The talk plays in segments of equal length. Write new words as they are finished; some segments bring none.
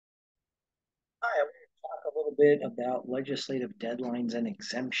Hi, I want to talk a little bit about legislative deadlines and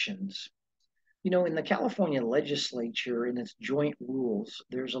exemptions. In the California legislature, in its joint rules,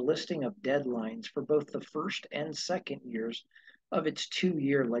 there's a listing of deadlines for both the first and second years of its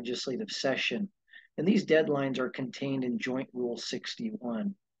 2-year legislative session. And these deadlines are contained in Joint Rule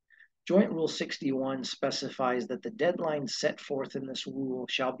 61. Joint Rule 61 specifies that the deadlines set forth in this rule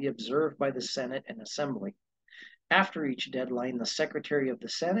shall be observed by the Senate and Assembly. After each deadline, the Secretary of the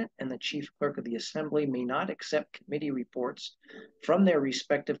Senate and the Chief Clerk of the Assembly may not accept committee reports from their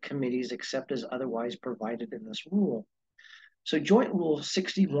respective committees except as otherwise provided in this rule. So Joint Rule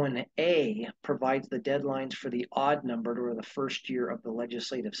 61A provides the deadlines for the odd numbered or the first year of the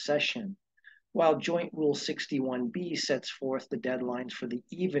legislative session, while Joint Rule 61B sets forth the deadlines for the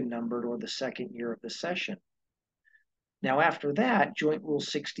even numbered or the second year of the session. Now, after that, Joint Rule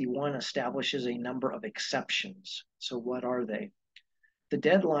 61 establishes a number of exceptions. So what are they? The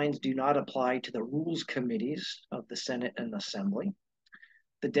deadlines do not apply to the rules committees of the Senate and Assembly.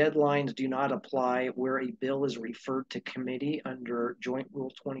 The deadlines do not apply where a bill is referred to committee under Joint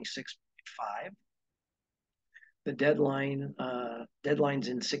Rule 26.5. The deadlines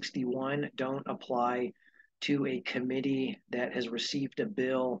in 61 don't apply to a committee that has received a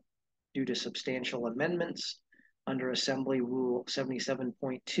bill due to substantial amendments under Assembly Rule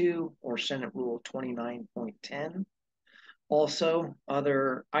 77.2 or Senate Rule 29.10. Also,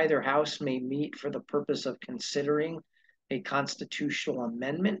 either House may meet for the purpose of considering a constitutional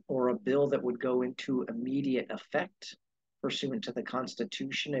amendment or a bill that would go into immediate effect pursuant to the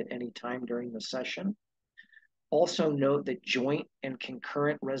Constitution at any time during the session. Also note that joint and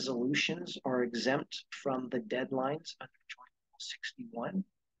concurrent resolutions are exempt from the deadlines under Joint Rule 61.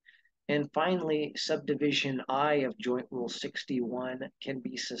 And finally, subdivision I of Joint Rule 61 can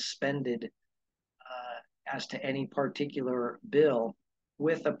be suspended as to any particular bill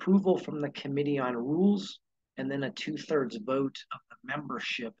with approval from the Committee on Rules and then a 2/3 vote of the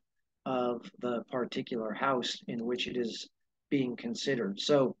membership of the particular House in which it is being considered.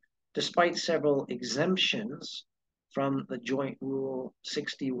 So despite several exemptions from the Joint Rule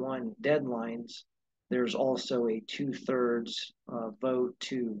 61 deadlines, there's also a 2/3 vote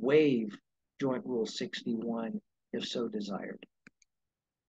to waive Joint Rule 61 if so desired.